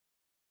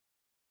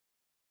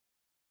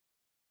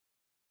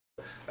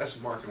That's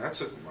marketing. I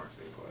took a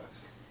marketing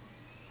class.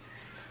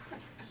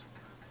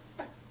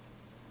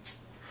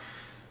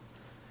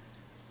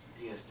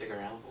 You gonna stick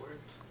around for it?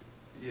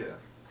 Yeah.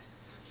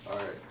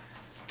 Alright.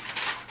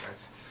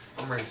 Gotcha.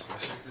 I'm ready,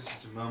 special. This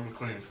is Jamel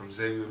McLean from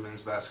Xavier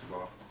Men's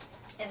Basketball.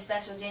 And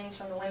Special Jennings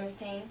from the women's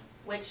team,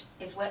 which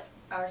is what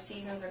our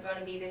seasons are going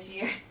to be this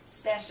year.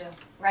 Special.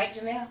 Right,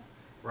 Jamel?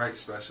 Right,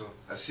 Special.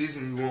 A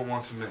season you won't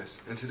want to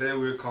miss. And today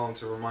we're calling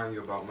to remind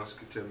you about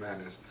Musketeer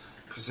Madness,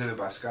 presented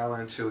by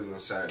Skyline Chili on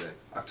Saturday,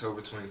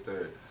 October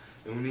 23rd.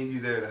 And we need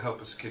you there to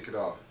help us kick it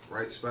off.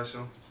 Right,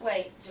 Special?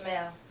 Wait,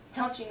 Jamel.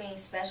 Don't you mean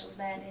Special's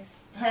Madness?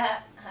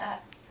 Fan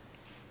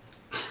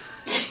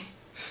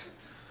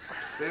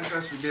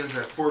Fest begins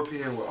at 4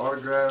 p.m. with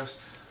autographs,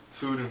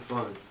 food, and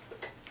fun.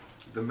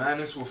 The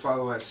Madness will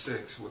follow at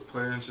 6 with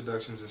player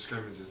introductions and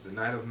scrimmages. The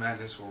Night of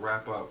Madness will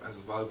wrap up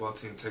as the volleyball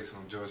team takes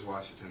on George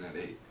Washington at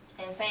 8.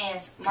 And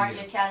fans, mark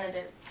your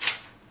calendar.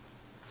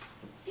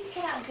 You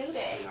cannot do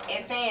that.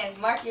 And fans,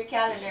 mark your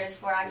calendars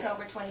for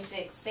October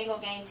 26th. Single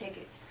game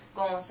tickets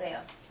go on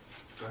sale.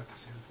 Do I have to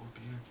say 4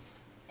 p.m.?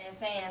 And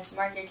fans,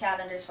 mark your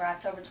calendars for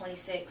October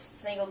 26th.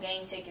 Single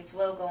game tickets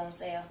will go on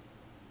sale.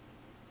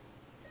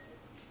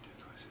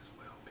 The noise is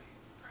will be,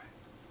 right?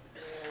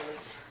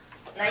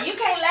 Now you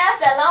can't laugh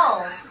that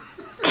long.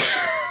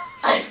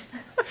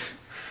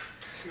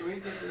 Should we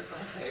get this on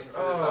tape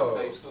or this on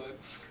Facebook?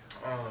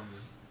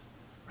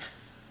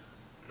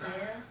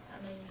 Yeah, I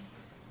mean.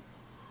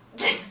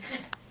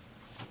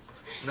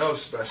 No,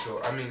 Special.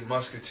 I mean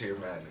Musketeer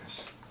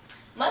Madness.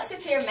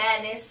 Musketeer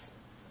Madness.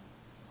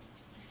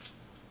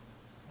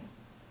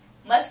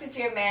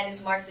 Musketeer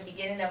Madness marks the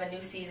beginning of a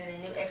new season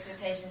and new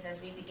expectations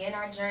as we begin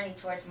our journey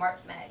towards March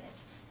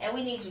Madness. And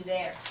we need you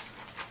there.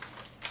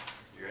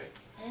 You ready?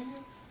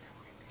 Mm-hmm.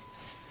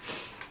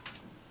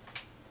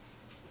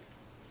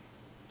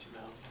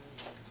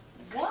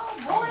 Go,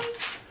 boy.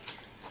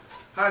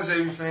 Hi,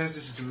 Xavier fans.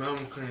 This is Jamel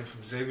McLean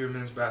from Xavier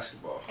Men's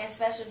Basketball. And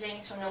Special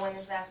Jennings from the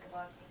women's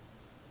basketball team.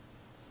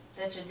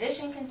 The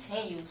tradition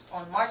continues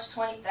on March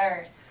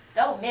 23rd.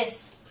 Don't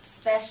miss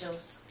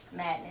Special's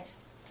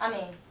Madness. I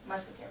mean,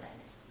 Musketeer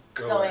Madness.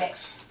 Go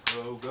X.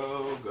 Go,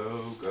 go,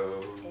 go,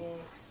 go.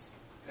 X.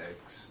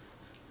 X.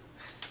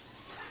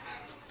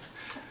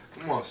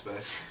 Come on,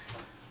 Special.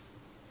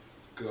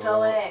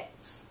 Go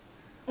X.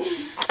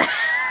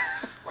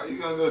 Why you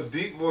gonna go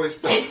deep voice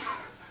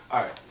stuff?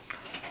 Alright.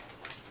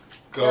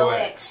 Go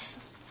X.